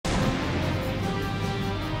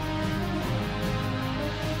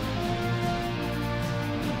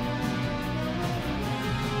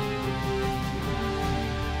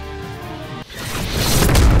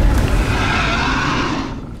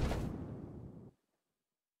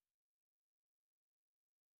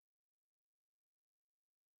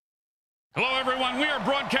Hello, everyone. We are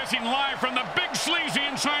broadcasting live from the Big Sleazy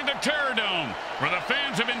inside the Terrordome, where the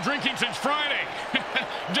fans have been drinking since Friday.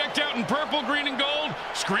 Decked out in purple, green, and gold,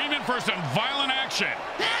 screaming for some violent action.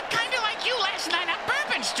 Kind of like you last night on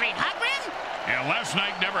Bourbon Street, huh, Grim? Yeah, last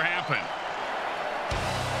night never happened.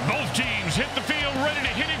 Both teams hit the field ready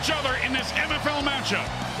to hit each other in this MFL matchup.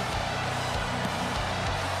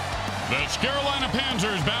 The Scarolina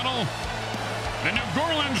Panzers battle the New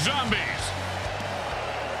Goreleans Zombies.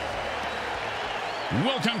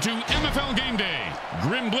 Welcome to MFL Game Day.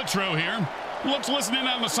 Grim Blitzrow here. Let's listen in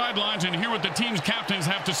on the sidelines and hear what the team's captains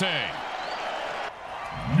have to say.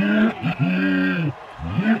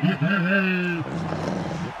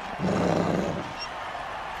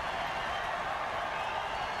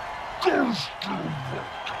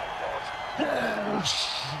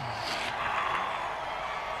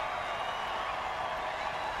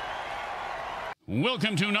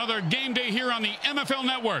 Welcome to another game day here on the MFL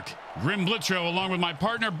Network. Grim Blitzrow along with my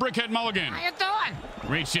partner, Brickhead Mulligan. How you doing?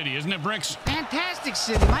 Great city, isn't it, Bricks? Fantastic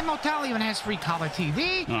city. My motel even has free color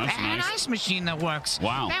TV Oh, that's and nice. an ice machine that works.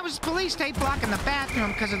 Wow. There was police tape blocking the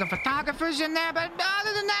bathroom because of the photographers in there, but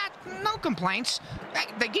other than that, no complaints.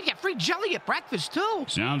 They give you free jelly at breakfast, too.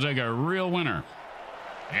 Sounds like a real winner.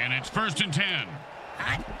 And it's 1st and 10.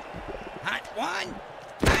 Hot one.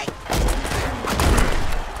 Hey.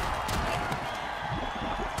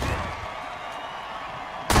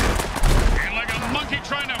 Monkey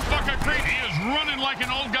trying to fuck a crate. He is running like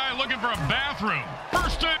an old guy looking for a bathroom.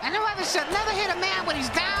 First in. And whoever said never hit a man when he's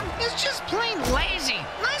down is just plain lazy.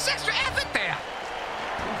 Nice extra effort there.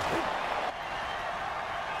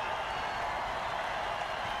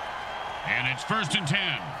 And it's 1st and 10.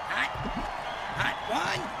 Hot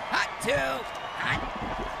one. Hot two. Hot.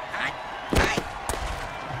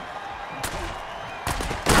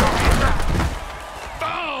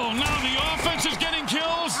 Oh, now the offense is getting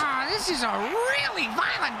kills. Oh, this is a really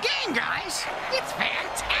violent game, guys. It's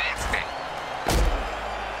fantastic.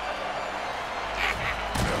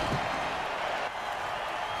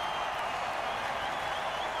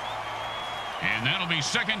 And that'll be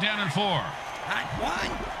 2nd down and 4. Hot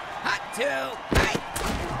one. Hot two. Hey.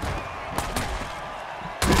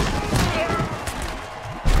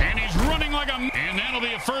 And he's running like a... And that'll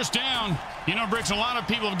be a 1st down. You know, Bricks, a lot of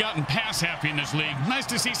people have gotten pass happy in this league. Nice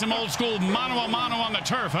to see some old school mano-a-mano on the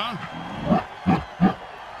turf, huh?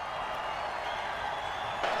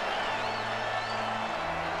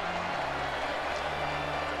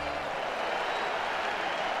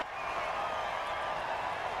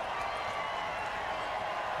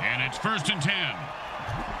 And it's 1st and 10.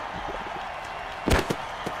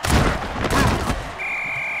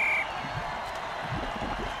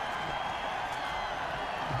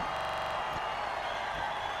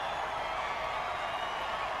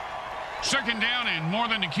 Second down and more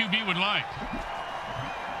than the QB would like.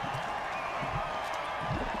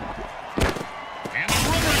 And the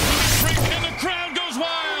runner is going to break, and the crowd goes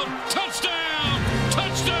wild. Touchdown!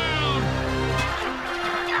 Touchdown!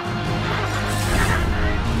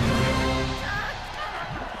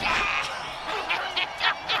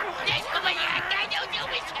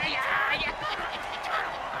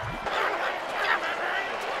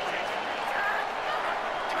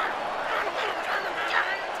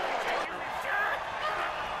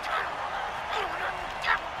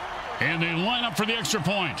 And they line up for the extra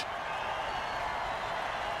point.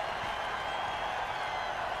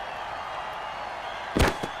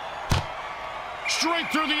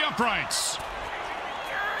 Straight through the uprights.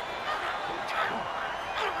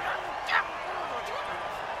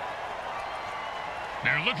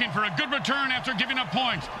 They're looking for a good return after giving up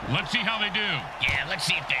points. Let's see how they do. Yeah, let's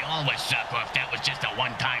see if they always suck or if that was just a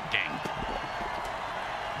one-time thing.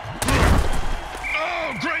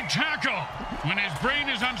 Oh, great tackle. When his brain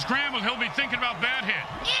is unscrambled, he'll be thinking about that hit.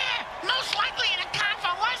 Yeah, most likely in a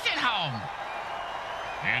convalescent home.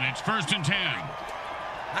 And it's 1st and 10.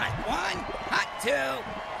 Hot one. Hot two.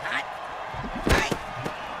 Hot. Hey.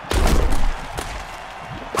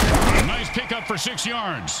 A nice pickup for 6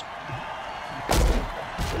 yards.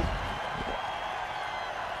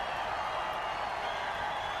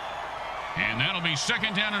 And that'll be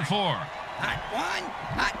 2nd down and 4. Hot one.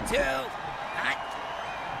 Hot two. Hot.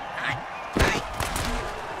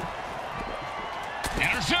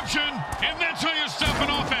 Interception, and that's how you stop an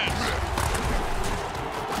offense.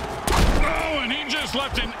 Oh, and he just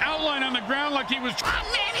left an outline on the ground like he was... Oh,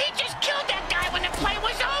 man, he just killed that guy when the play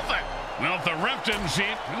was over. Well, if the ref didn't see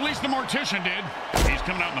it, at least the mortician did. He's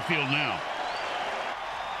coming out in the field now.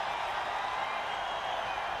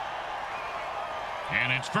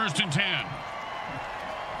 And it's 1st and 10.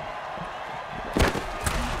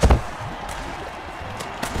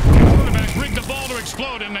 rigged the ball to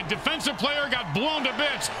explode, and the defensive player got blown to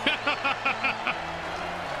bits.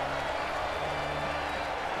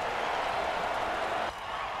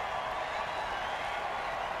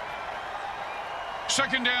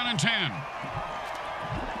 Second down and 10.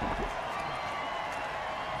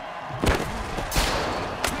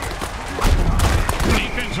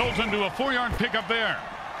 Defense holds him to a 4-yard pickup there.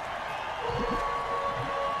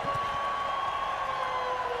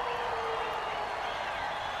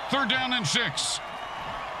 Third down and 6.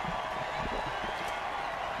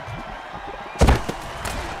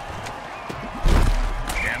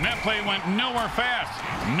 And that play went nowhere fast.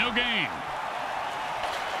 No gain.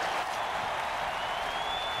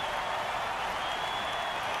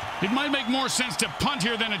 It might make more sense to punt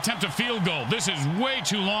here than attempt a field goal. This is way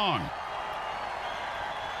too long.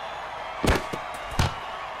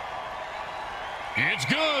 It's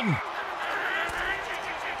good.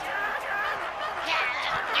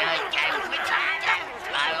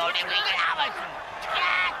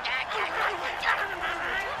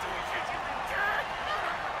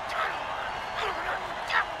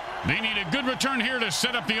 They need a good return here to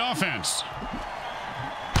set up the offense.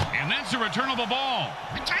 And that's a returnable ball.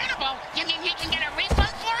 Returnable? You mean he can get a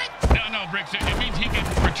refund for it? No, Bricks. It means he can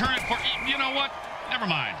return it for... You know what? Never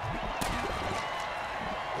mind.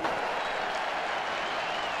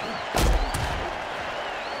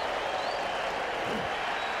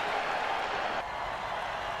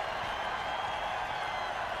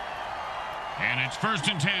 And it's first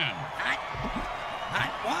and 10.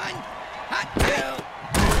 Hot one, hot 2.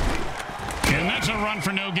 And that's a run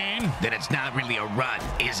for no gain. Then it's not really a run,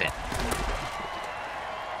 is it?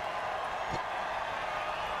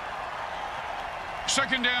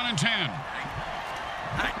 Second down and 10.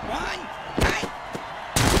 Hot one, hot.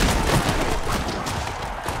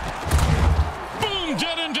 Boom,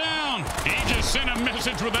 dead and down. He just sent a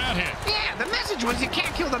message with that hit. Yeah, the message was you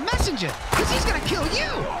can't kill the messenger, because he's going to kill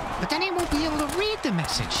you. But then he won't be able to read the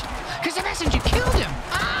message, because the messenger killed him.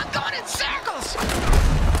 Going in circles.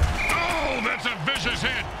 Oh, that's a vicious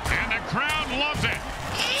hit, and the crowd loves it.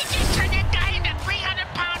 He just turned that guy into 300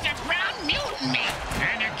 pounds of ground mutant meat.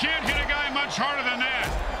 And you can't hit a guy much harder than that.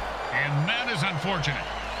 And that is unfortunate.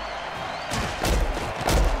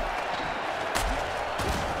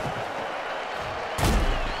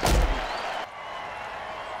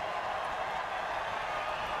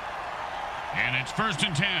 And it's first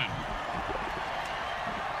and 10.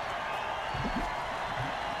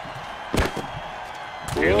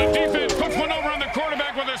 And the defense puts one over on the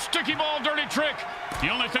quarterback with a sticky ball dirty trick. The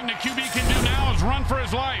only thing the QB can do now is run for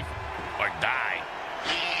his life. Or die.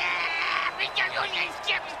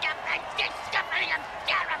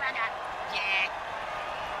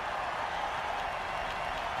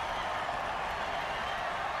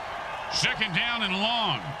 Second down and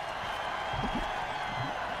long.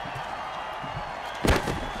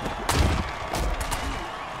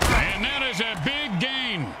 And that is a big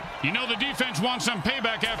gain. You know the defense wants some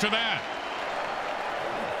payback after that.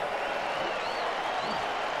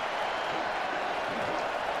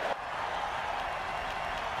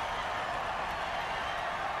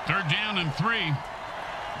 Third down and 3.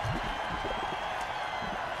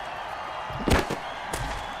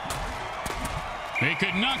 They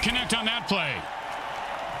could not connect on that play.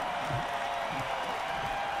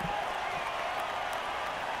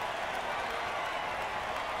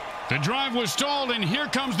 The drive was stalled, and here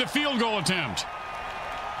comes the field goal attempt.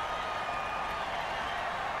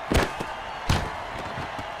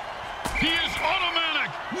 He is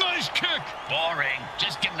automatic. Nice kick. Boring.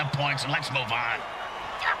 Just give them the points and let's move on.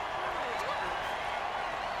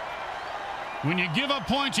 When you give up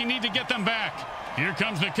points, you need to get them back. Here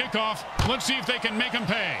comes the kickoff. Let's see if they can make them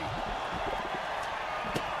pay.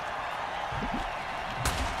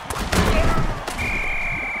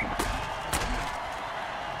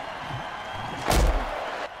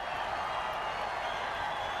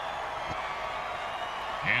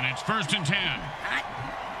 And it's first and 10.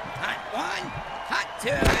 Hot one, hot 2.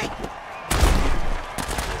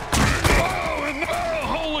 Oh, and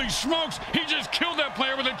holy smokes, he just killed that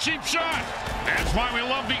player with a cheap shot. That's why we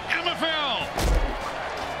love the MFL.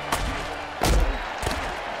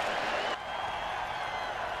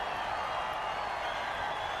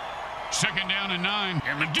 Second down and 9,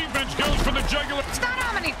 and the defense goes for the jugular. It's not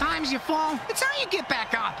how many times you fall, it's how you get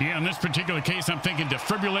back up. Yeah, in this particular case, I'm thinking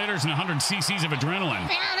defibrillators and 100 cc's of adrenaline.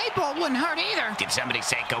 Yeah, an 8-ball wouldn't hurt either. Did somebody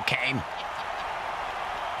say cocaine?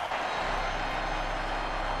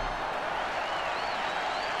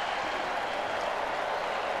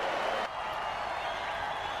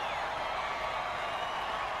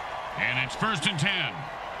 And it's first and 10.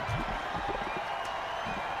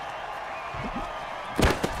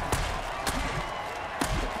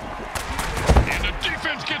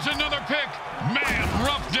 Defense gets another pick. Man,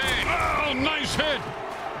 rough day. Oh, nice hit.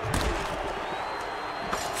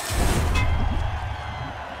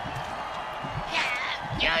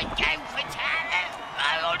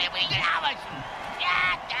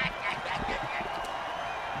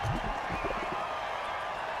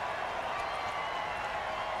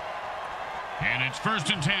 And it's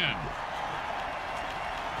 1st and 10.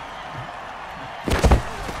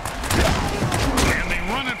 And they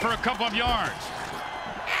run it for a couple of yards.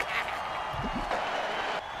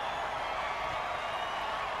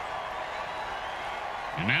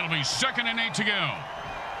 And that'll be 2nd and 8 to go.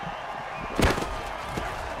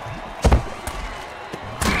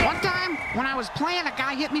 One time, when I was playing, a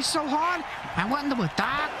guy hit me so hard, I went into a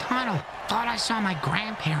dark tunnel. Thought I saw my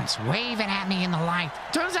grandparents waving at me in the light.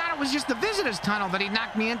 Turns out it was just the visitor's tunnel that he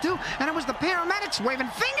knocked me into, and it was the paramedics waving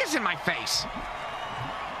fingers in my face.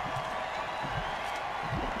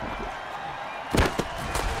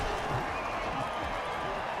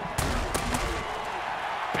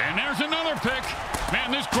 And there's another pick.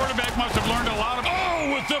 Man, this quarterback must have learned a lot of...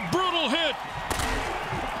 Oh, with the brutal hit.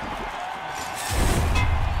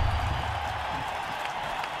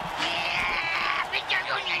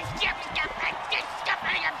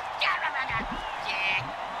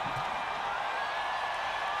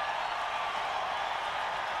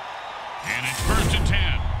 And it's 1st and 10.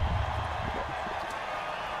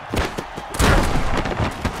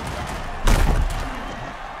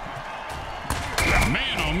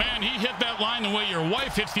 Man, oh man, he hit that line the way your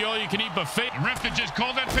wife hits the all-you-can-eat buffet. The ref that just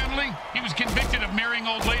called that penalty, he was convicted of marrying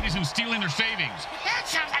old ladies and stealing their savings. That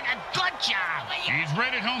sounds like a good job. He's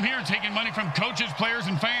right at home here taking money from coaches, players,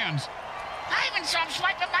 and fans. I even saw him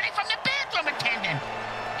swiping money from the bathroom attendant.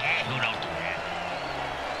 Yeah, who don't do that?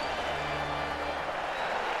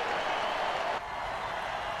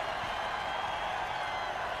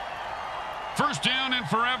 First down and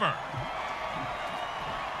forever.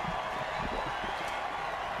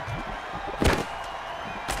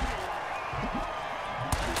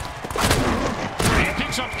 He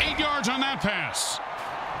picks up 8 yards on that pass.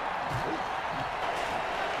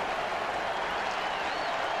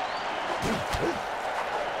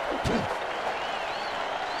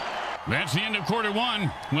 That's the end of quarter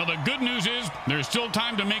one. Well, the good news is there's still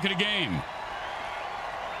time to make it a game.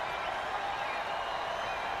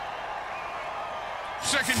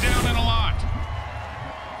 Second down and a lot.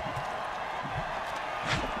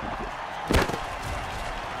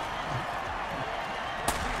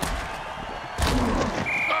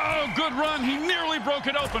 Oh, good run. He nearly broke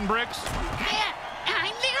it open, Bricks.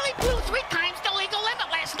 I nearly blew 3 times the legal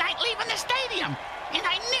limit last night leaving the stadium. And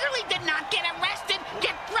I nearly did not get arrested,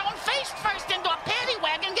 get thrown face first into a paddy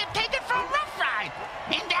wagon, get taken for a rough ride.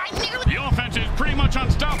 And I nearly... The offense is pretty much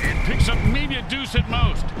unstoppable. It picks up maybe a deuce at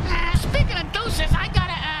most. Speaking of deuces, I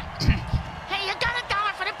gotta, hey, you got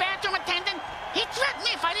 $1 for the bathroom attendant? He threatened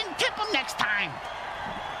me if I didn't tip him next time.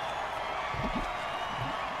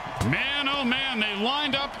 Man, oh man, they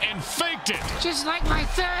lined up and faked it. Just like my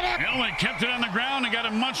third... Well, they kept it on the ground and got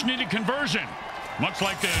a much-needed conversion. Much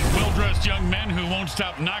like the well-dressed young men who won't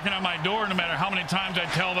stop knocking on my door no matter how many times I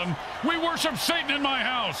tell them, we worship Satan in my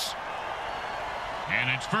house.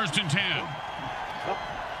 And it's 1st and 10.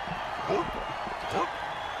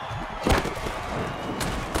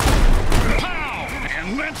 Pow!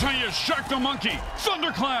 And that's how you shock the monkey.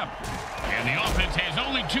 Thunderclap. And the offense has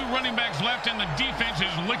only 2 running backs left, and the defense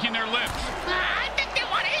is licking their lips. I think they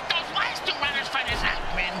want to hit those last 2 runners for this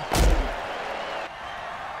outwin.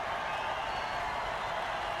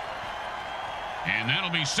 And that'll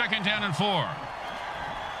be 2nd down and 4.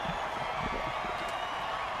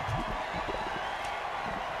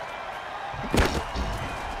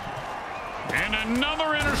 And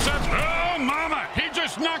another interception. Oh, mama! He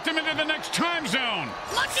just knocked him into the next time zone.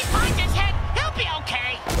 Once he finds his head, he'll be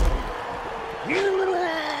okay.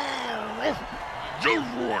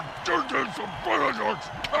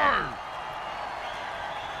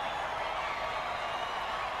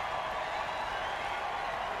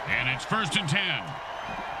 And it's 1st and 10.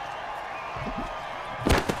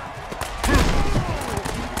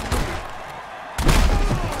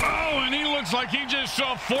 Oh, and he looks like he just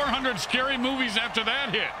saw 400 scary movies after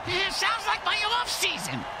that hit. Sounds like my off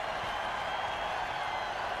season.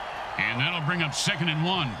 And that'll bring up 2nd and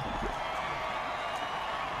 1.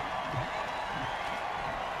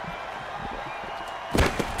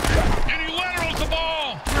 And he laterals the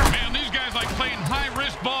ball. Man, these guys like playing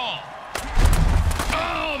high-risk ball.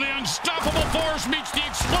 Oh, the unstoppable force meets the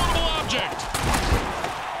explodable object.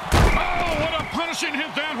 Oh, what a punishing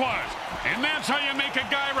hit that was. And that's how you make a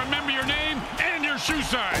guy remember your name and your shoe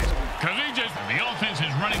size. Because the offense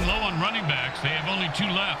is running low on running backs. They have only 2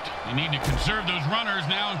 left. They need to conserve those runners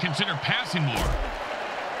now and consider passing more.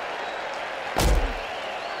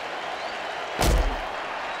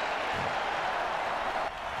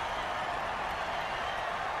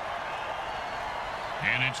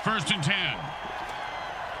 And it's 1st and 10.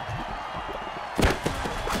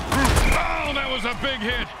 Oh, that was a big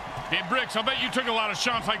hit. Hey, Bricks, I bet you took a lot of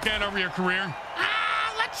shots like that over your career.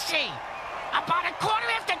 Let's see. About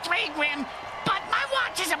 3:15, Grim, but my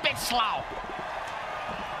watch is a bit slow.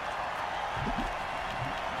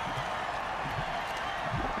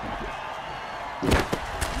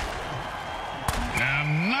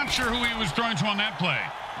 I'm not sure who he was throwing to on that play.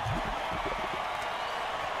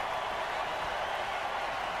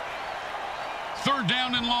 Third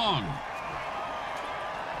down and long.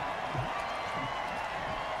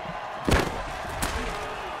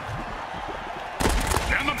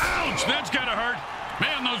 And the ouch, that's gotta hurt.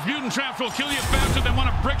 Man, those mutant traps will kill you faster than one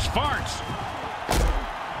of Brick's farts.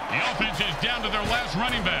 The offense is down to their last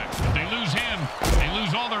running back. If they lose him, they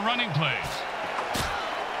lose all their running plays.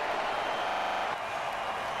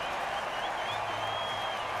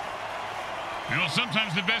 You know,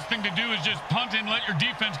 sometimes the best thing to do is just punt and let your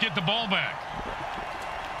defense get the ball back.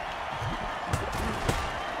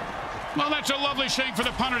 Well, that's a lovely shake for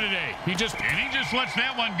the punter today. He just lets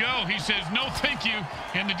that one go. He says, no, thank you,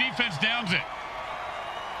 and the defense downs it.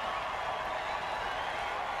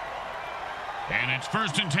 And it's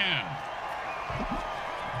 1st and 10.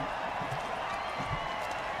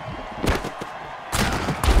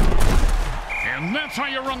 And that's how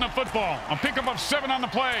you run the football. A pickup of 7 on the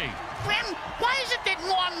play. Grim, why is it that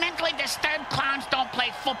more mentally disturbed clowns don't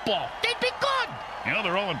play football? They'd be good. You know,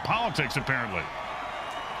 they're all in politics, apparently.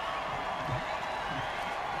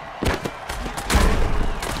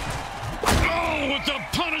 Oh, with the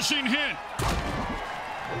punishing hit.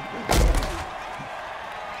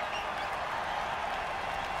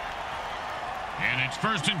 And it's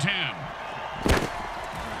 1st and 10.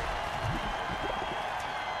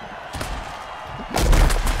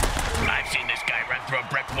 I've seen this guy run through a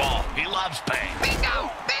brick wall. He loves pain.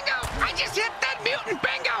 Bingo! Bingo! I just hit that mutant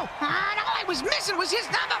bingo! And all I was missing was his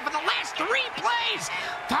number for the last 3 plays.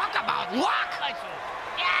 Talk about luck!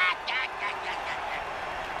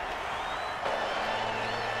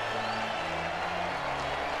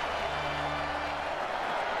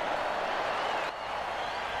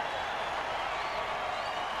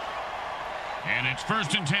 And it's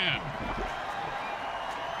 1st and 10.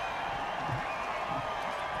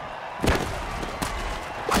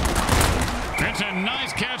 It's a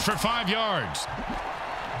nice catch for 5 yards.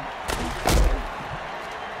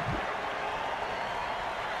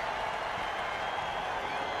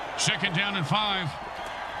 Second down and 5.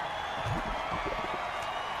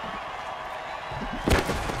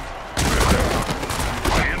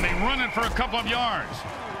 And they run it for a couple of yards.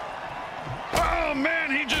 Oh,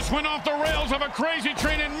 man, he just went off the rails of a crazy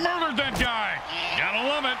train and murdered that guy. Gotta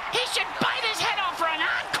love it. He should bite his head off for an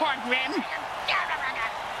encore, Grim.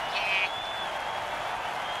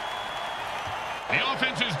 The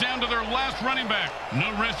offense is down to their last running back.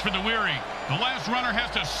 No rest for the weary. The last runner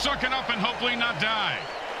has to suck it up and hopefully not die.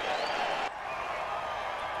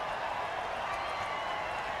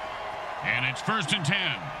 And it's 1st and 10.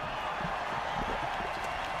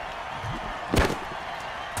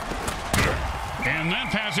 And that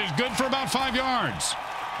pass is good for about 5 yards.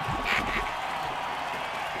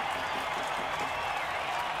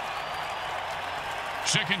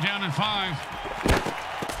 Second down and 5.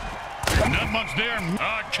 Not much there.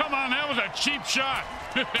 Come on, that was a cheap shot.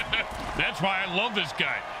 That's why I love this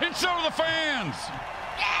guy. And so do the fans.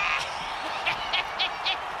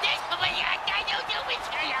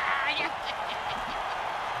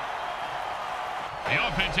 The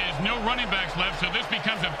offense has no running backs left, so this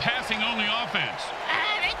becomes a passing-only offense.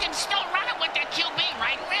 They can still run it with their QB,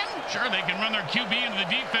 right, Grim? Sure, they can run their QB into the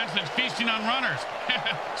defense that's feasting on runners.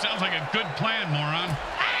 Sounds like a good plan, moron.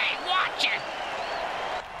 Hey, watch it.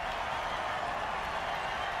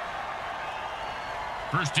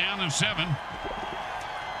 First down and 7.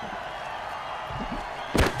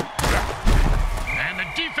 And the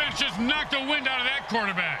defense just knocked the wind out of that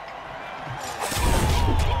quarterback.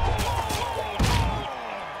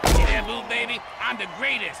 Yeah, boo, baby. I'm the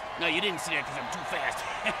greatest. No, you didn't see that because I'm too fast.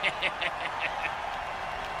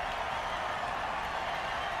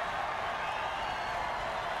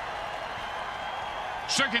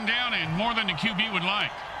 Second down and more than the QB would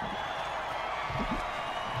like.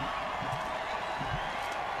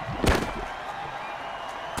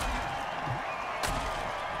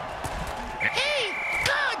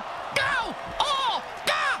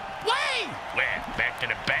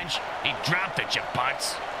 bunch of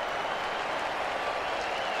butts.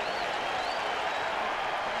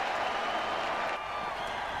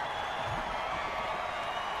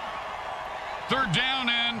 Third down,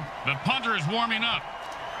 and the punter is warming up.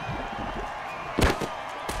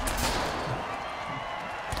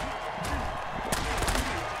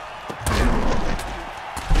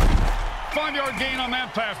 Five-yard gain on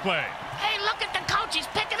that pass play. Hey, look at the coach. He's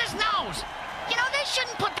picking his nose. You know, they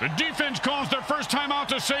shouldn't put... The defense calls their first time out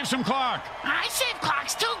to save some clock. I save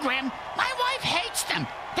clocks too, Grim. My wife hates them.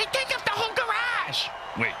 They take up the whole garage.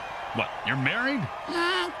 Wait, what, you're married?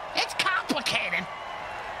 It's complicated.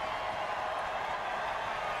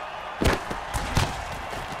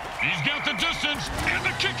 He's got the distance, and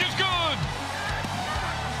the kick is good.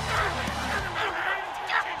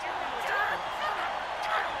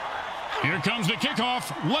 Here comes the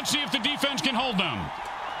kickoff. Let's see if the defense can hold them.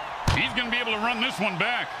 He's going to be able to run this one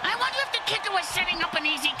back. I wonder if the kicker was setting up an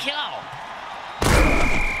easy kill.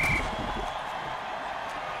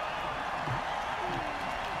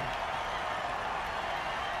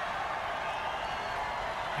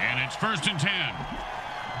 And it's 1st and 10.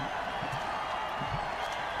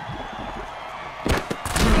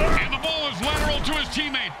 And the ball is lateral to his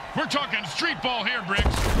teammate. We're talking street ball here, Briggs.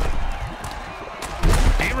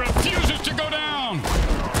 He refuses to go down.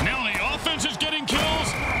 Now the offense is getting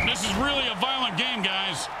kills. This is really a violent game,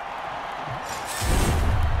 guys.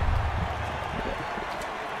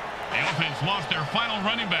 The offense lost their final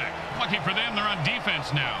running back. Lucky for them, they're on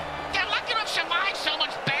defense now. They're lucky to have survived so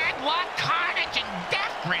much bad luck, carnage, and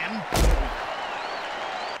death, Grim.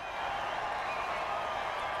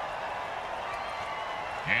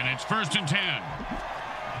 And it's 1st and 10.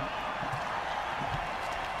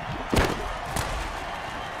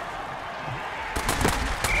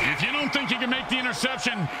 If you don't think you can make the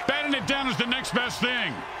interception, batting it down is the next best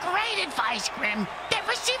thing. Great advice, Grim. That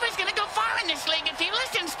receiver's gonna go far in this league if he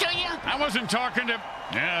listens to you. I wasn't talking to...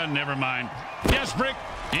 never mind. Yes, Brick,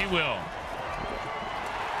 he will.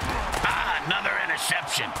 Another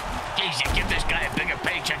interception. Geez, you give this guy a bigger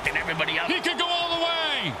paycheck than everybody else. He could go all the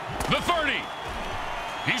way. The 30.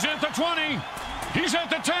 He's at the 20. He's at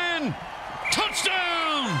the 10.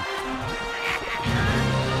 Touchdown!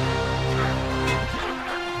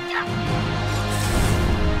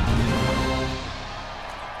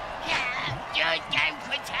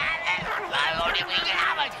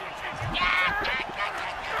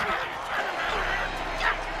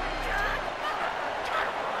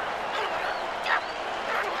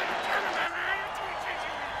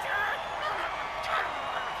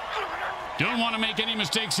 Don't want to make any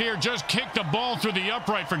mistakes here. Just kick the ball through the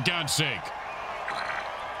upright, for God's sake.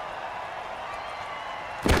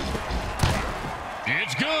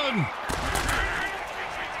 It's good.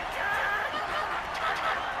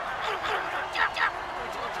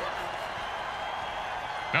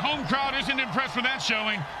 The home crowd isn't impressed with that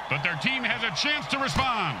showing, but their team has a chance to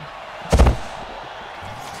respond.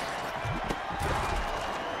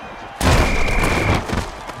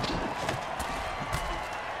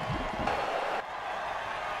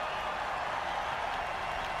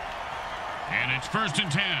 And it's 1st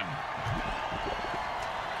and 10.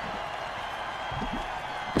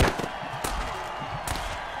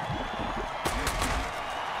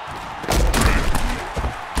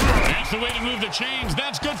 That's the way to move the chains.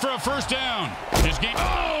 That's good for a 1st down. This game.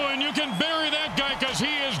 Oh, and you can bury that guy because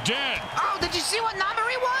he is dead. Oh, did you see what number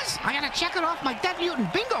he was? I gotta check it off my Dead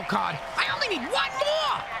Mutant bingo card. I only need one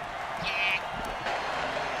more.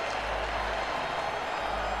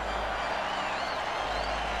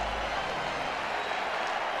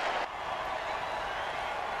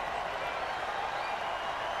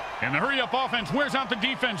 And the hurry-up offense wears out the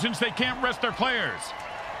defense since they can't rest their players.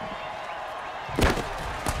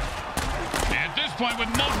 At this point,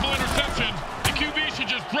 with multiple interceptions, the QB should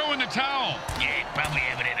just throw in the towel. Yeah, he'd probably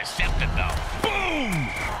have it intercepted, though. Boom!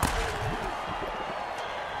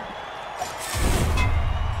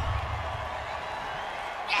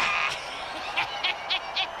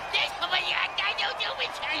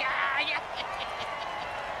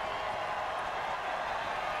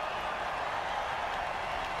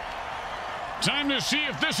 Time to see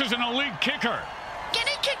if this is an elite kicker. Can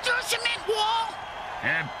he kick through a cement wall?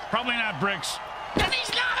 Probably not, Bricks. Then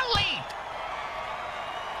he's not elite.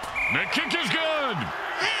 The kick is good.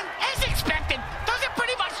 As expected, those are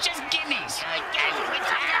pretty much just gimmies.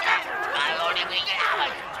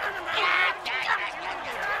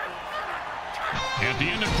 At the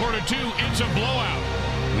end of quarter 2, it's a blowout.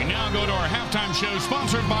 We now go to our halftime show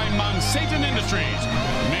sponsored by Monsatan Industries,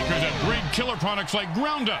 makers of great killer products like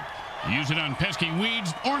Groundup. Use it on pesky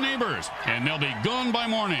weeds or neighbors, and they'll be gone by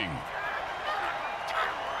morning.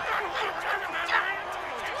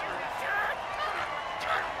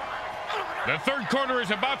 The third quarter is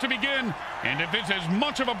about to begin, and if it's as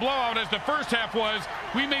much of a blowout as the first half was,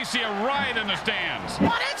 we may see a riot in the stands.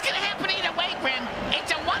 Well, that's going to happen either way, Grim.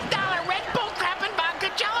 It's a $1 Red Bull crap and vodka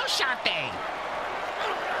Jello shot day.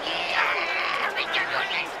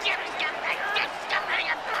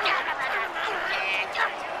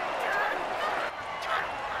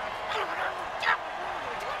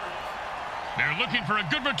 They're looking for a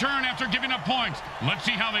good return after giving up points. Let's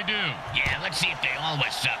see how they do. Yeah, let's see if they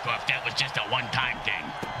always suck or if that was just a one-time thing.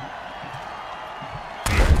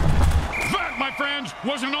 That, my friends,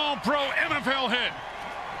 was an all-pro MFL hit.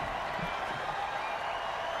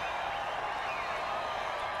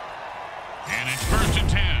 And it's 1st and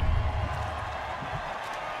 10.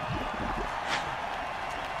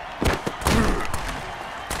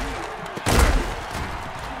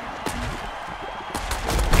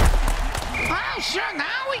 Sure,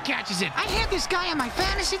 now he catches it. I had this guy on my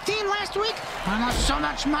fantasy team last week. I lost so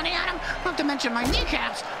much money on him, not to mention my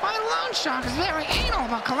kneecaps. My loan shark is very anal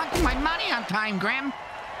about collecting my money on time, Graham.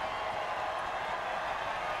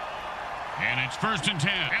 And it's 1st and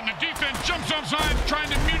 10. And the defense jumps offside, trying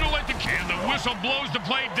to mutilate the kid. The whistle blows the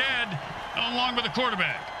play dead, along with the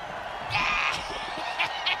quarterback.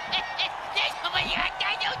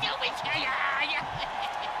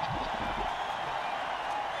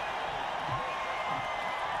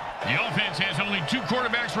 The offense has only 2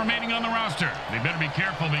 quarterbacks remaining on the roster. They better be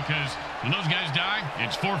careful because when those guys die,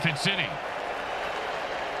 it's forfeit city.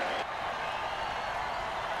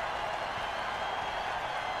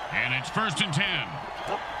 And it's 1st and 10.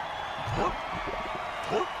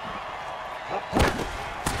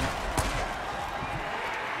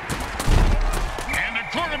 And the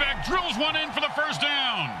quarterback drills one in for the first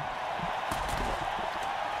down.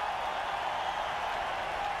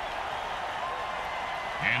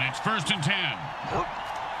 And it's 1st and 10.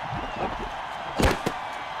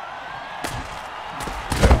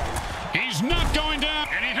 He's not going down,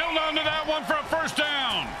 and he held on to that one for a first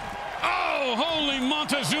down. Oh, holy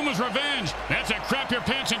Montezuma's revenge. That's a crap your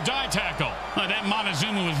pants and die tackle. That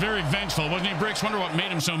Montezuma was very vengeful, wasn't he, Bricks? Wonder what made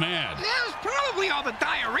him so mad. Yeah, it was probably all the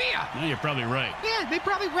diarrhea. Yeah, you're probably right. Yeah, they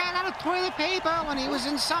probably ran out of toilet paper when he was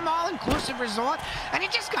in some all-inclusive resort, and he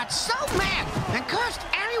just got so mad and cursed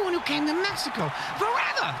everyone who came to Mexico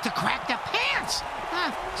forever to crack their pants.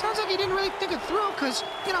 Sounds like he didn't really think it through, because,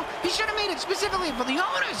 you know, he should have made it specifically for the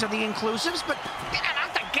owners of the inclusives, but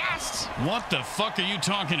not the guests. What the fuck are you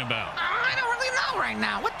talking about? I don't really know right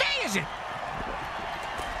now. What day is it?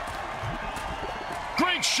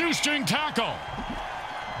 Great shoestring tackle.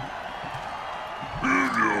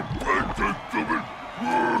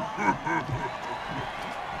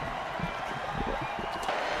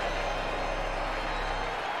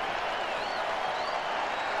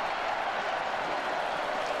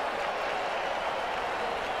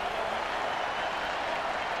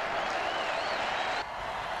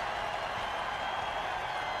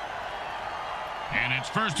 And it's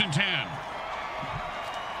 1st and 10.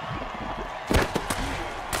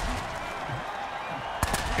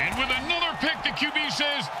 And with another pick, the QB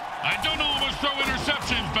says, I don't always throw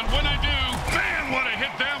interceptions, but when I do, man, what a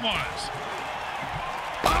hit that was.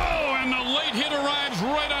 Oh, and the late hit arrives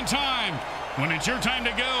right on time. When it's your time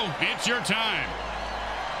to go, it's your time.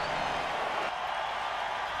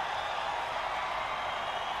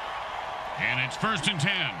 And it's 1st and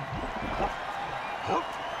 10.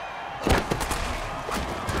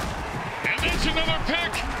 And that's another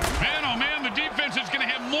pick. Man, oh man, the defense is going to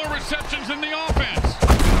have more receptions than the offense.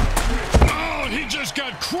 Oh, he just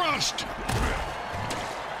got crushed.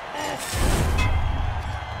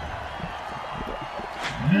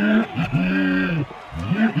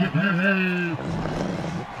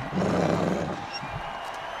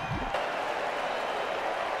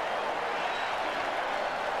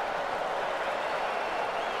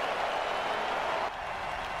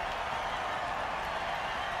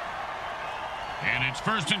 And it's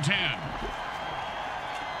 1st and 10.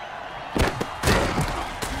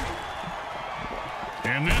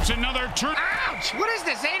 And that's another turn. Ouch! What is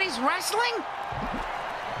this, 80s wrestling?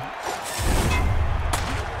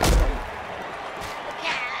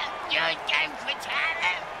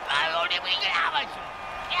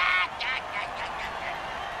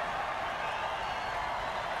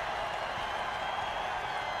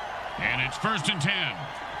 And it's 1st and 10.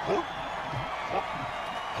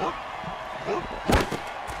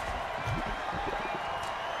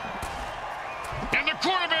 And the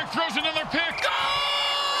quarterback throws another pick.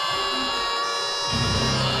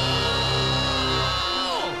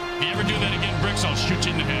 If you ever do that again, Bricks, I'll shoot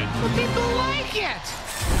you in the head. But people like it.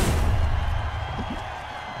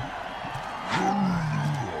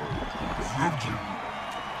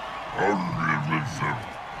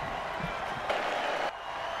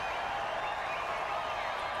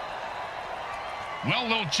 Well,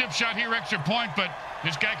 little chip shot here, extra point, but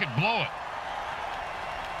this guy could blow it.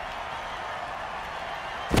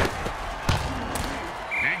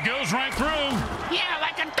 It goes right through. Yeah,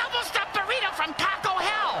 like a double-stuffed burrito from Taco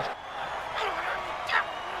Hell.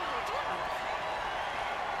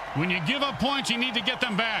 When you give up points, you need to get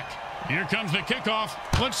them back. Here comes the kickoff.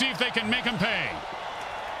 Let's see if they can make them pay.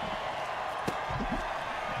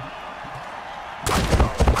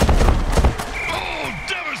 Oh,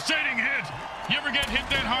 devastating hit. You ever get hit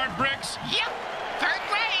that hard, Bricks? Yep, 3rd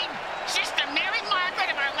grade. Sister Mary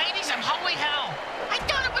Margaret of Our Ladies of Holy Hell. I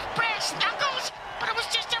thought it was brass knuckles, but it was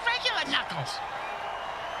just a regular knuckles.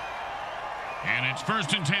 And it's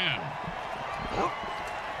 1st and 10.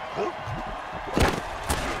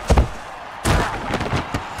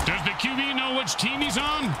 Does the QB know which team he's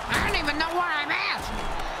on? I don't even know where I'm at.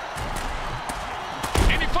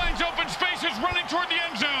 And he finds open spaces running toward the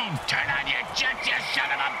end zone. Turn on your jets, you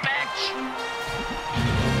son of a bitch!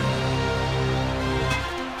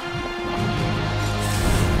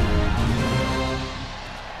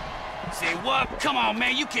 Say what? Come on,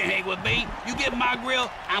 man, you can't hang with me. You get my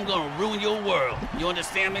grill, I'm gonna ruin your world. You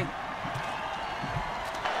understand me?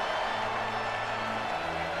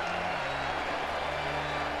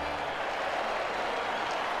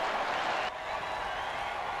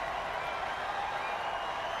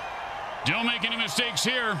 Don't make any mistakes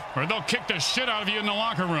here, or they'll kick the shit out of you in the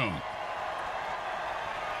locker room.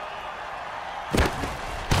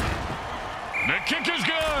 The kick is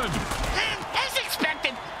good. As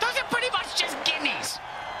expected, those are pretty much just gimmies.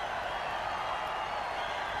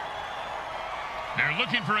 They're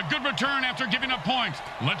looking for a good return after giving up points.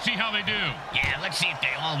 Let's see how they do. Yeah, let's see if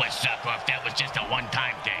they always suck or if that was just a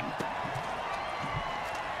one-time thing.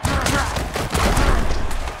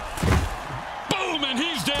 Boom, and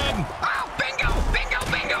he's dead. Oh, bingo, bingo,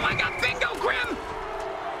 bingo. I got bingo, Grim.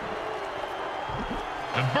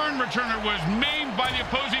 The burn returner was maimed by the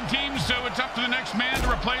opposing team, so it's up to the next man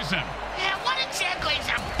to replace him. Yeah, what exactly is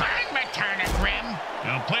a burn returner, Grim?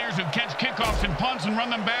 Now, players who catch kickoffs and punts and run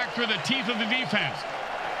them back through the teeth of the defense.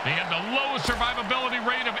 They have the lowest survivability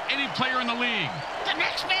rate of any player in the league. The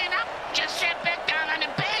next man up just sat back down on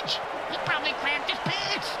the bench. He probably cramped his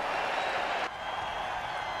pants.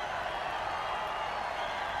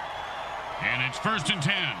 And it's 1st and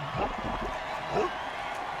 10.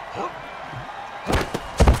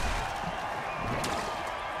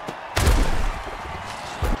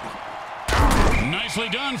 Nicely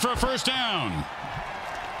done for a 1st down.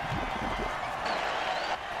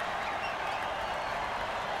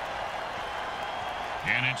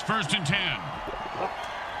 And it's 1st and 10.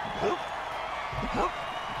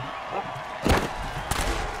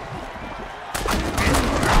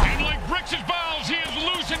 And like Bricks' balls, he is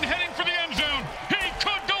loose and heading for the end zone. He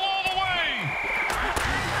could go all the way.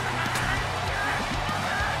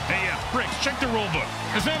 Hey, Bricks, check the rule book.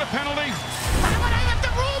 Is that a penalty? Why would I have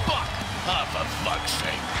the rule book? Oh, for fuck's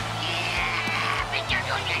sake.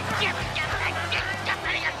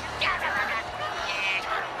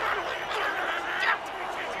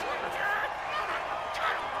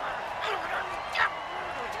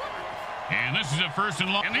 And this is a 1st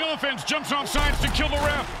and long. And the offense jumps off sides to kill the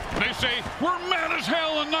ref. They say, we're mad as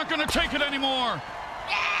hell and not going to take it anymore.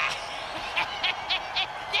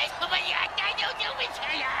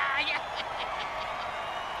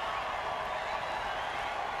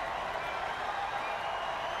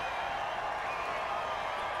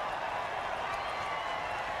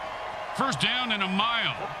 First down and a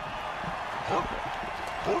mile.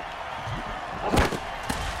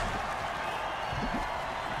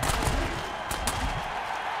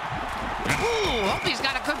 Ooh, hope he's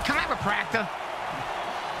got a good chiropractor.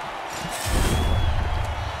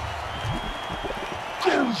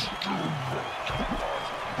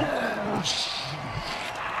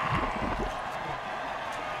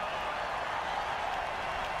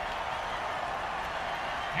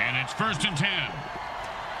 And it's 1st and 10.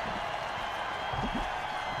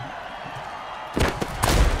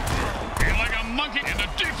 And like a monkey, and the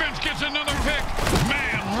defense gets another pick.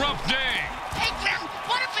 Man, rough day. Hey, Grim,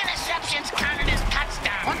 what if interceptions counted as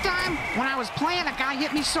touchdowns? One time, when I was playing, a guy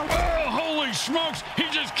hit me so... Oh, holy smokes. He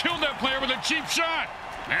just killed that player with a cheap shot.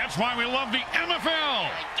 That's why we love the MFL.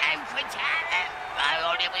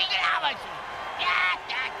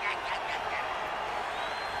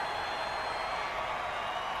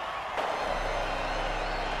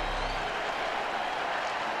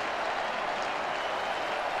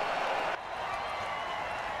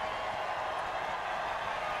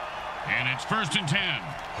 And it's 1st and 10.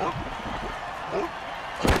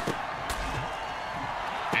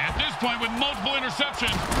 At this point, with multiple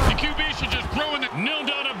interceptions, the QB should just throw in the... No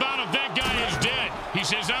doubt about it, that guy is dead.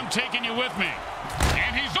 says, I'm taking you with me.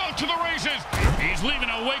 And he's off to the races. He's leaving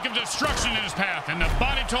a wake of destruction in his path, and the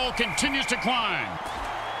body toll continues to climb.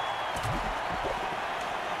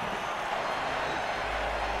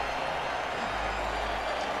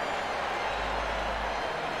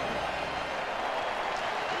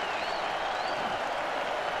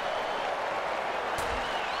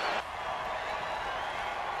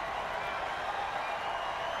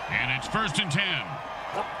 And it's 1st and 10.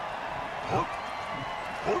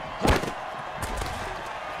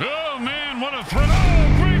 Oh, man, what a throw. Oh,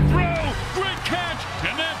 great throw. Great catch.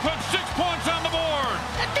 And that puts 6 points on the board.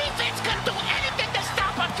 The defense couldn't do anything to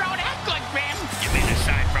stop a throw that good, Grim. You mean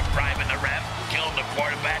aside from bribing the ref, killing the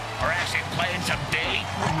quarterback, or actually playing some D?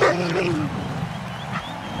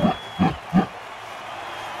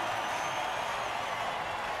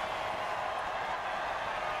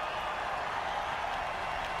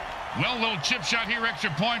 Well, little chip shot here, extra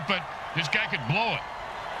point, but this guy could blow it.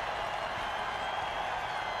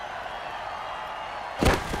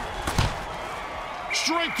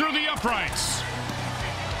 Straight through the uprights.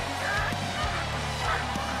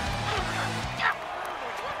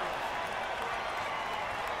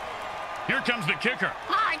 Here comes the kicker.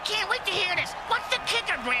 Oh, I can't wait to hear this. What's the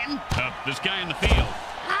kicker, Grim? This guy in the field.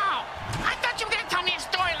 Oh, I thought you were going to tell me a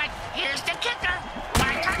story like, here's the kicker. When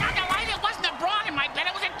I turned on the light, it wasn't a broad in my bed.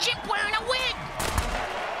 It was a chimp wearing a wig.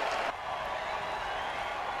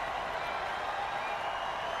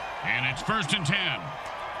 And it's 1st and 10.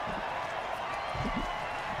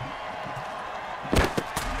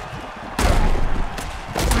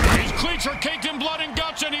 His cleats are caked in blood and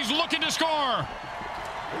guts, and he's looking to score.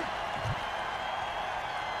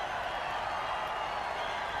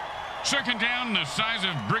 Second down, the size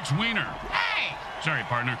of Brick's wiener. Hey! Sorry,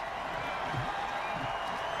 partner.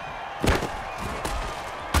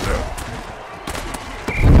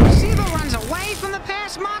 Receiver runs away from the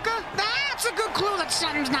pass marker? That's a good clue that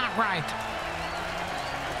something's not right.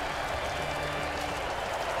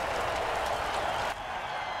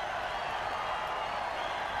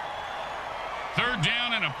 Third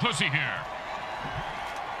down and a pussy hair.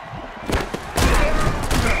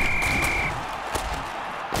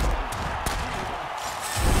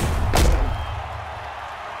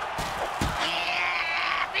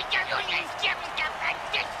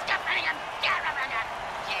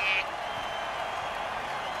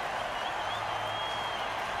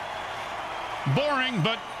 Boring,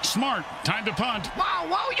 but smart. Time to punt. Whoa,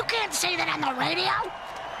 whoa, you can't say that on the radio.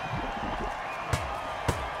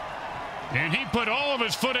 And he put all of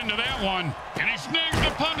his foot into that one. And he snags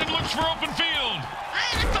the punt and looks for open field.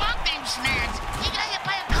 I had a dog named Snags. He got hit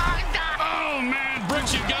by a car and died. Oh, man,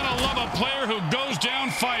 Bricks, you gotta love a player who goes down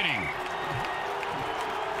fighting.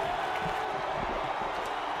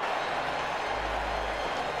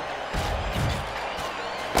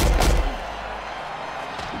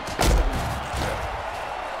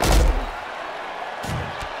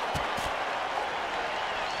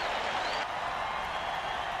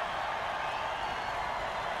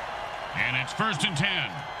 And it's 1st and 10.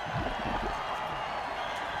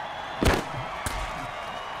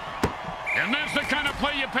 And that's the kind of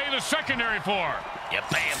play you pay the secondary for. You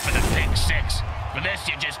pay him for the pick six. For this,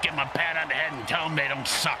 you just give them a pat on the head and tell them they don't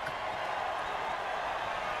suck.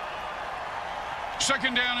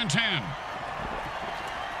 2nd down and 10.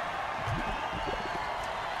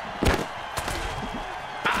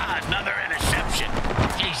 Another interception.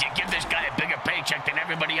 Geez, you give this guy a bigger paycheck than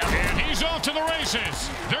everybody else. And he's off to the races.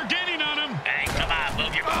 They're gaining on him. Hey, come on,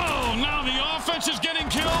 move your... Oh, now the offense is getting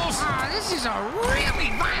kills. Oh, this is a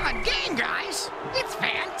really violent game, guys. It's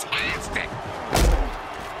fantastic.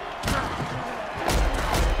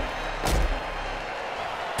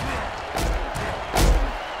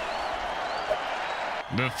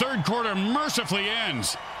 The third quarter mercifully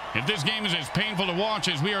ends. If this game is as painful to watch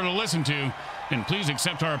as we are to listen to, then please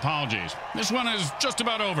accept our apologies. This one is just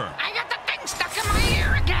about over. I got the thing stuck in my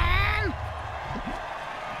ear again.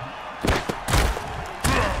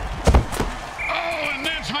 Oh, and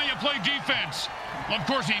that's how you play defense. Well, of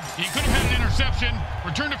course, he could have had an interception,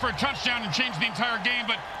 returned it for a touchdown, and changed the entire game,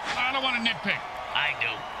 but I don't want to nitpick. I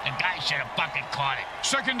do. The guy should have fucking caught it.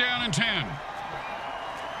 2nd down and 10.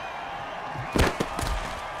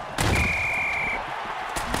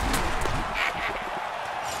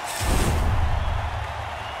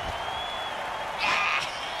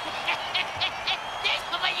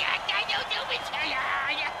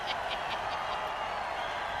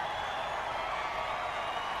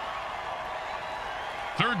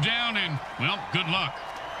 Third down and, well, good luck.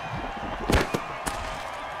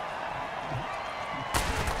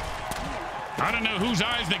 I don't know whose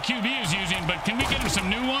eyes the QB is using, but can we get him some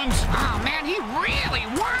new ones? Oh, man, he really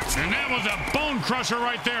works. And that was a bone crusher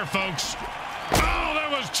right there, folks. Oh,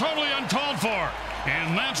 that was totally uncalled for.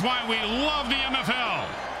 And that's why we love the MFL.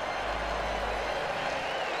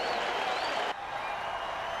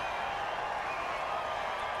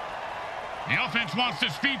 The offense wants to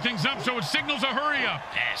speed things up, so it signals a hurry up.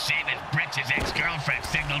 Same as Britt's ex-girlfriend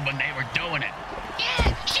signaled when they were doing it.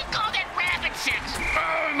 Yeah, she called it rabbit six.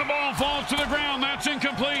 And the ball falls to the ground. That's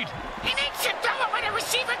incomplete. He needs to throw it when a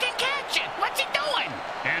receiver can catch it. What's he doing?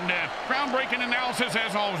 And groundbreaking analysis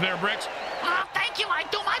as always there, Bricks. Oh, thank you. I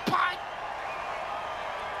do my part.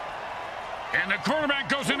 And the quarterback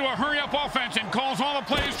goes into a hurry-up offense and calls all the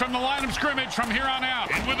plays from the line of scrimmage from here on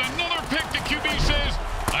out. And with another pick, the QB says...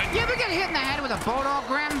 You ever get hit in the head with a bulldog,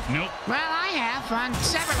 Grim? Nope. Well, I have on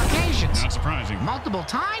several occasions. Not surprising. Multiple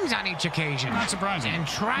times on each occasion. Not surprising. And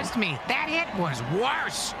trust me, that hit was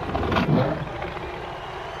worse.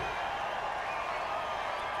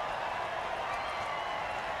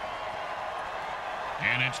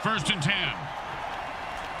 And it's 1st and 10.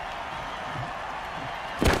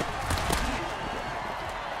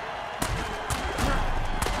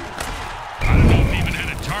 I don't know if he even had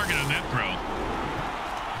a target on that throw.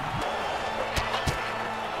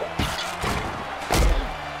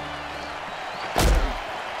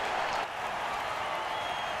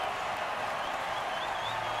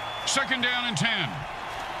 Second down and 10.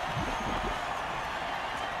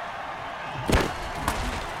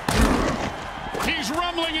 He's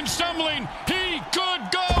rumbling and stumbling. He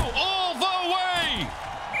could go all the way.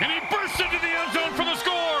 And he bursts into the end zone for the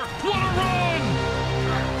score. What a run!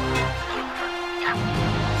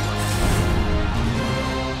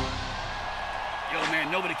 Yo, man,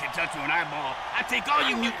 nobody can touch you an eyeball. I take all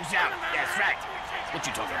you mutants out. That's right. What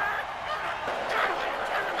you talking about?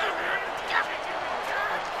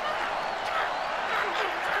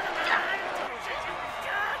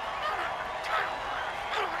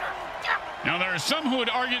 Now, there are some who would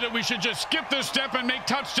argue that we should just skip this step and make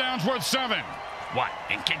touchdowns worth 7. What,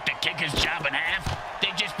 and kick the kicker's job in half? They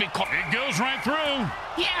just be called... It goes right through.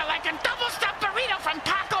 Yeah, like a double-stuffed burrito from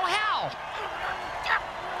Taco Hell.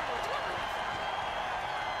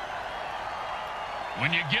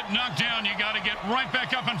 When you get knocked down, you got to get right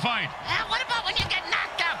back up and fight. What about when you get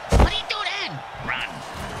knocked up? What do you do then? Run.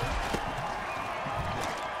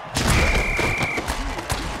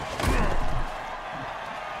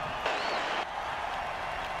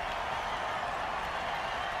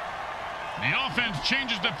 The offense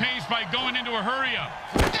changes the pace by going into a hurry-up.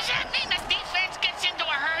 Does that mean the defense gets into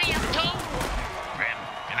a hurry-up too? Grim,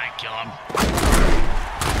 can I kill him?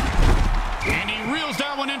 And he reels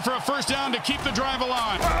that one in for a first down to keep the drive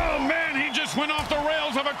alive. Oh, man, he just went off the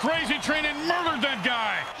rails of a crazy train and murdered that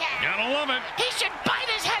guy. Yeah. Gotta love it. He should bite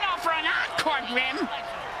his head off for an encore, Grim.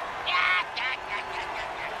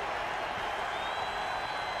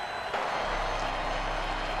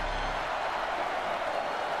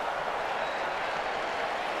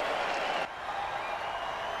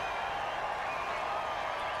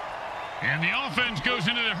 And the offense goes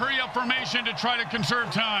into the hurry-up formation to try to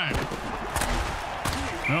conserve time.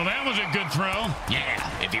 Well, that was a good throw. Yeah,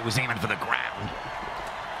 if he was aiming for the ground.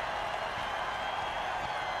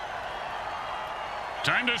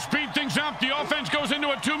 Time to speed things up. The offense goes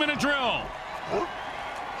into a 2-minute drill.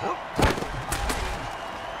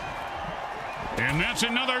 And that's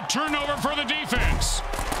another turnover for the defense.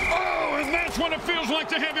 Oh, and that's what it feels like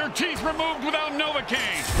to have your teeth removed without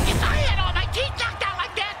Novocaine. If I had all my teeth knocked out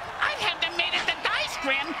like that, I'd have them made at the dice,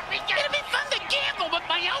 Grim. It'd be fun to gamble with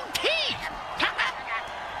my own teeth.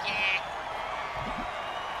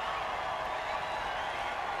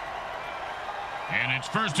 And it's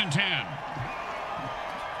 1st and 10.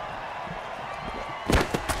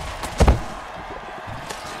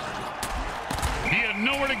 He had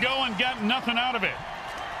nowhere to go and got nothing out of it.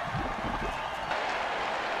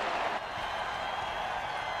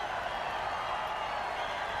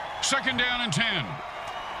 Second down and 10.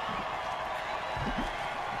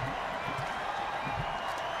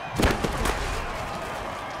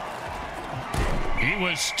 He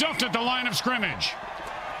was stuffed at the line of scrimmage.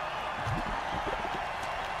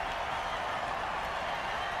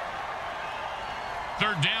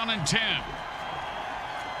 Third down and 10.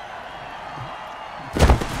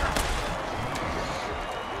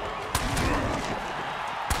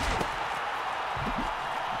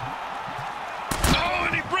 Oh,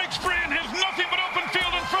 and he breaks free and has nothing but open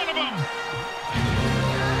field in front of him.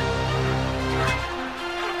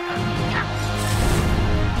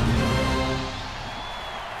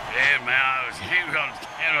 Yeah, man, I was hanging on the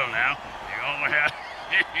candle now. You know,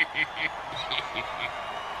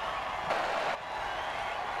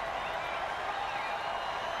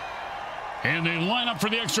 And they line up for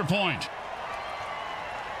the extra point.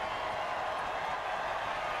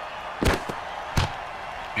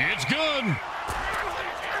 It's good.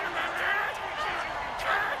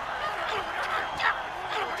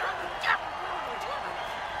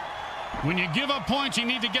 When you give up points, you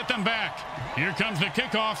need to get them back. Here comes the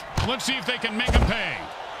kickoff. Let's see if they can make them pay.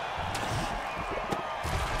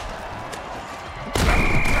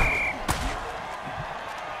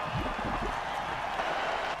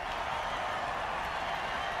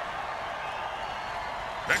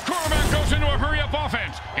 The quarterback goes into a hurry-up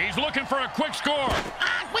offense. He's looking for a quick score.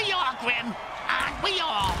 Aren't we all, Grim? Aren't we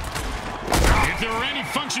all? If there were any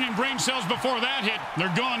functioning brain cells before that hit,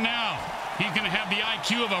 they're gone now. He's going to have the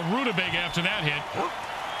IQ of a rutabaga after that hit.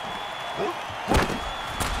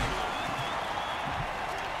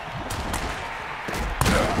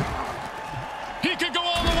 He could go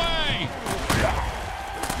all the way.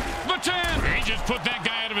 The 10. He just put that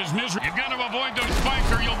guy out of his misery. You've got to avoid those spikes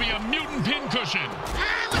or you'll be a mutant pincushion.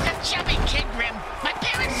 I was a chubby kid, Grim. My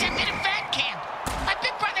parents sent me to fat camp. My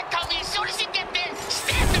big brother told me as soon as you get there,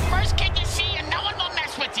 stab the first kid you see and no one will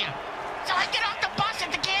mess with you. So I get off the bus at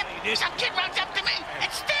the camp, some kid runs up to me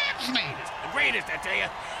and stabs me. The greatest, I tell you.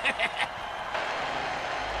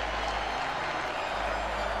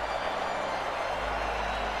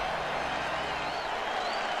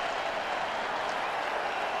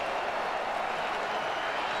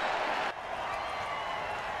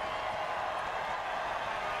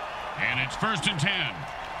 And it's 1st and 10.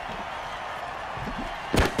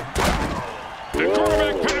 The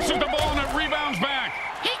quarterback passes the ball and it rebounds back.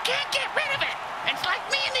 He can't get rid of it. It's like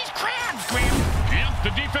me and these crabs, Grim. Yep, the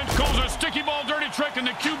defense calls a sticky ball dirty trick and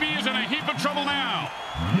the QB is in a heap of trouble now.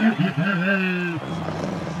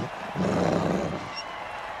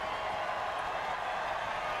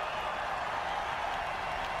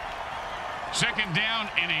 Second down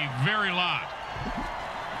and a very lot.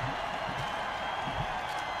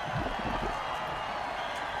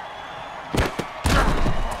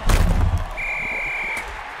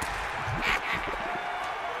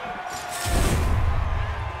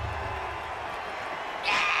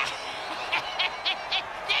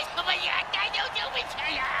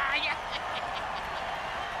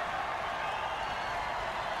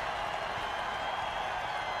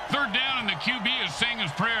 Third down and the QB is saying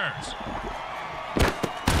his prayers.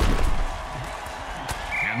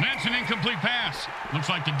 And that's an incomplete pass. Looks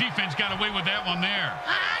like the defense got away with that one there.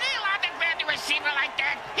 They allowed to grab the receiver like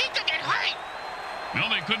that. He could get hurt.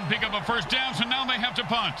 No, they couldn't pick up a first down, so now they have to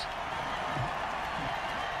punt.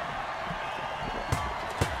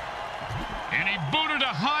 And he booted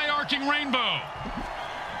a high arcing rainbow.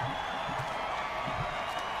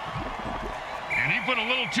 And he put a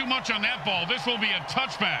little too much on that ball. This will be a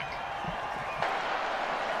touchback.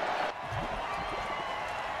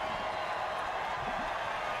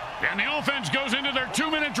 And the offense goes into their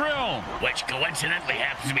 2-minute drill. Which coincidentally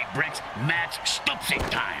happens to be Brick's match stoopsing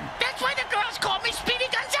time. That's why the girls call me Speedy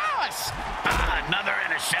Gonzalez. Another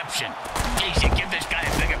interception. Geez, you give this guy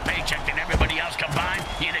a bigger paycheck than everybody else combined,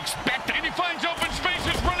 you'd expect him. And he finds open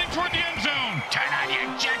spaces running toward the end zone. Turn on your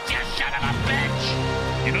jets, you son of a bitch.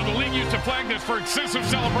 You know, the league used to flag this for excessive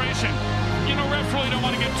celebration. You know, refs really don't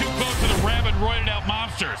want to get too close to the rabid, roided-out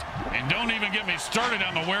monsters. And don't even get me started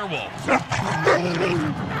on the werewolves.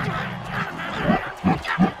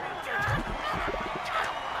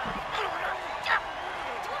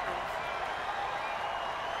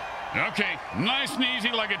 Okay, nice and easy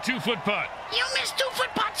like a 2-foot putt. You miss 2-foot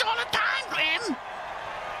putts all the time, Grim.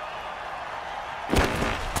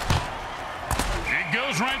 It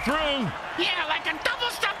goes right through. Yeah, like a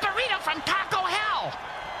double-stuffed burrito from Taco Hell.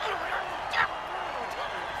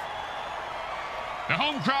 The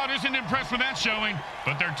home crowd isn't impressed with that showing,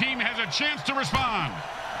 but their team has a chance to respond.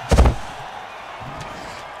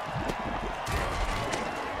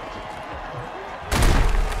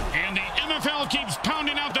 And the MFL keeps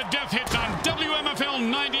pounding out the death hits on WMFL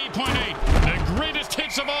 98.8, the greatest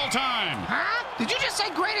hits of all time. Huh? Did you just say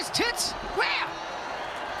greatest hits? Where?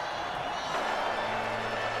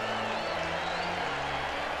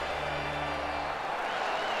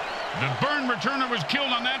 The burn returner was killed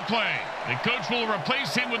on that play. The coach will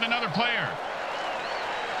replace him with another player.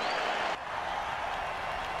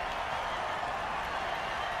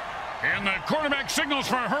 And the quarterback signals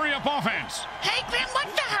for a hurry-up offense. Hey, Grim,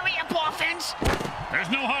 what's the hurry-up offense? There's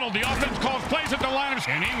no huddle. The offense calls plays at the line of...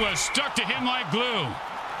 And he was stuck to him like glue.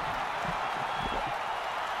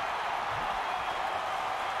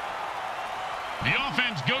 The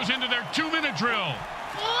offense goes into their 2-minute drill.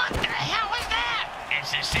 What the hell is that? It's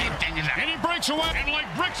the same thing as And he breaks away. And like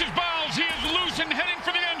bricks his bowels, he is loose and heading for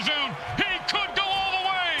the end zone. He could go all the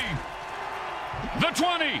way.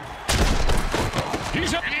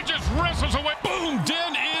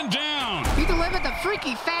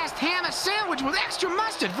 spiky fast ham sandwich with extra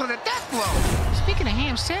mustard for the death blow. Speaking of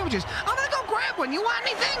ham sandwiches, I'm gonna go grab one. You want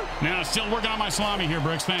anything? No, still working on my salami here,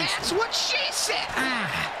 Bricks. Thanks. That's what she said.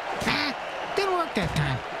 Didn't work that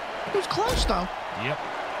time. It was close, though. Yep.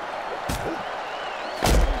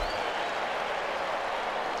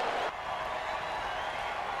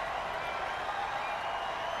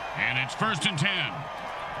 And it's 1st and 10.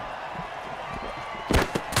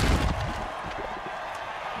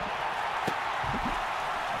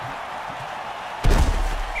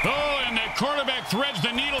 Oh, and the quarterback threads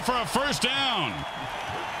the needle for a 1st down.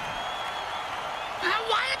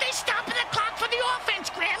 Why are they stopping the clock for the offense,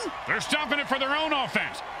 Grim? They're stopping it for their own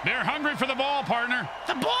offense. They're hungry for the ball, partner.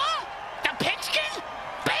 The ball? The pigskin?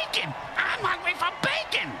 Bacon! I'm hungry for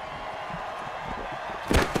bacon!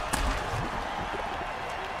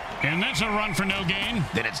 And that's a run for no gain.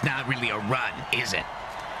 Then it's not really a run, is it?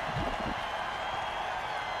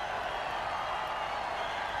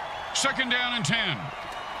 2nd down and 10.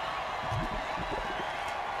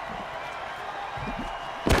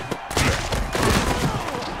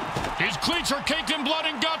 His cleats are caked in blood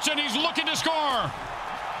and guts, and he's looking to score.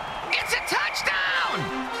 It's a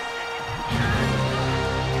touchdown!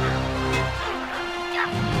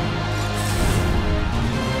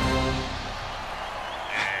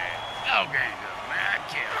 Okay, man.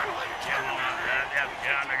 Get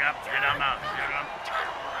him out.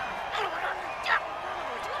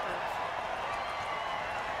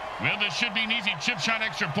 Well, this should be an easy chip shot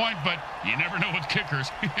extra point, but you never know with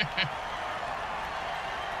kickers.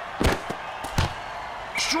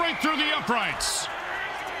 Straight through the uprights.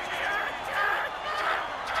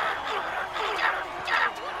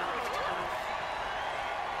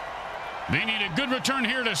 They need a good return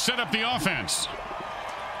here to set up the offense.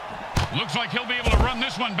 Looks like he'll be able to run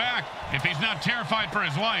this one back if he's not terrified for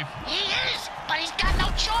his life. He is, but he's got no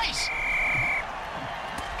choice.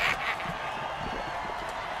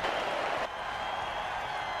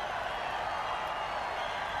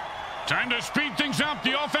 Time to speed things up.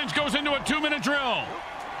 The offense goes into a 2-minute drill.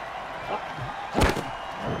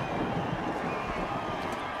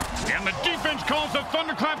 And the defense calls the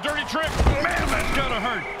thunderclap dirty trick. Man, that's gotta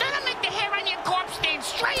hurt. That'll make the hair on your corpse stand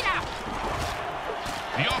straight up.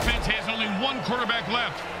 The offense has only one quarterback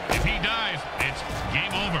left. If he dies, it's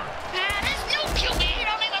game over. This new QB, he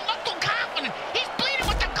don't even look too confident. He's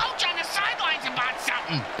bleeding with the coach on the sidelines about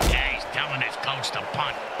something. Yeah, he's telling his coach to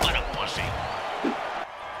punt. What a pussy.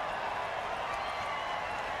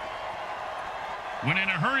 When in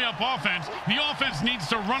a hurry-up offense, the offense needs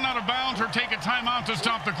to run out of bounds or take a timeout to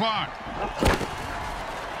stop the clock.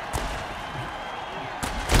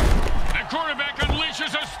 The quarterback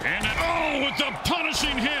unleashes us, and with the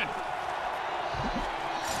punishing hit.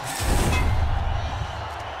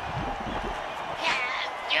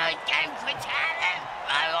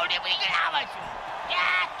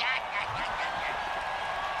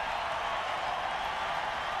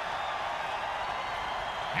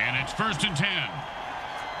 And it's 1st and 10.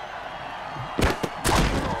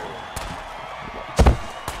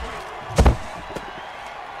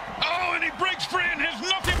 Oh, and he breaks free and has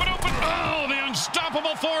nothing but open. Oh, the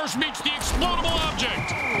unstoppable force meets the explodable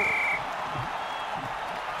object.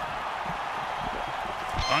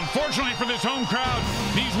 Unfortunately for this home crowd,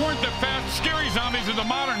 these weren't the fast, scary zombies of the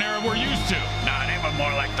modern era we're used to. Nah, they were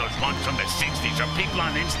more like those ones from the 60s or people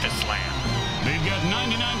on Instaslam. They've got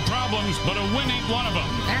 99 problems, but a win ain't one of them.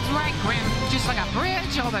 That's right, Grim. Just like a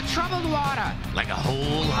bridge over troubled water. Like a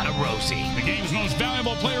whole lot of Rosie. The game's most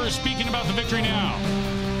valuable player is speaking about the victory now.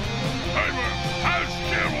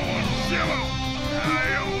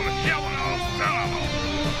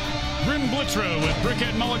 Grim Blitzrow with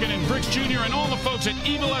Brickhead Mulligan and Bricks Jr. and all the folks at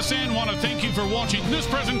Evil SN want to thank you for watching this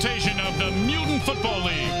presentation of the Mutant Football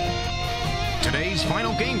League. Today's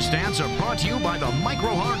final game stats are brought to you by the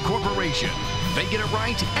Micro Heart Corporation. They get it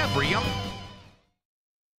right every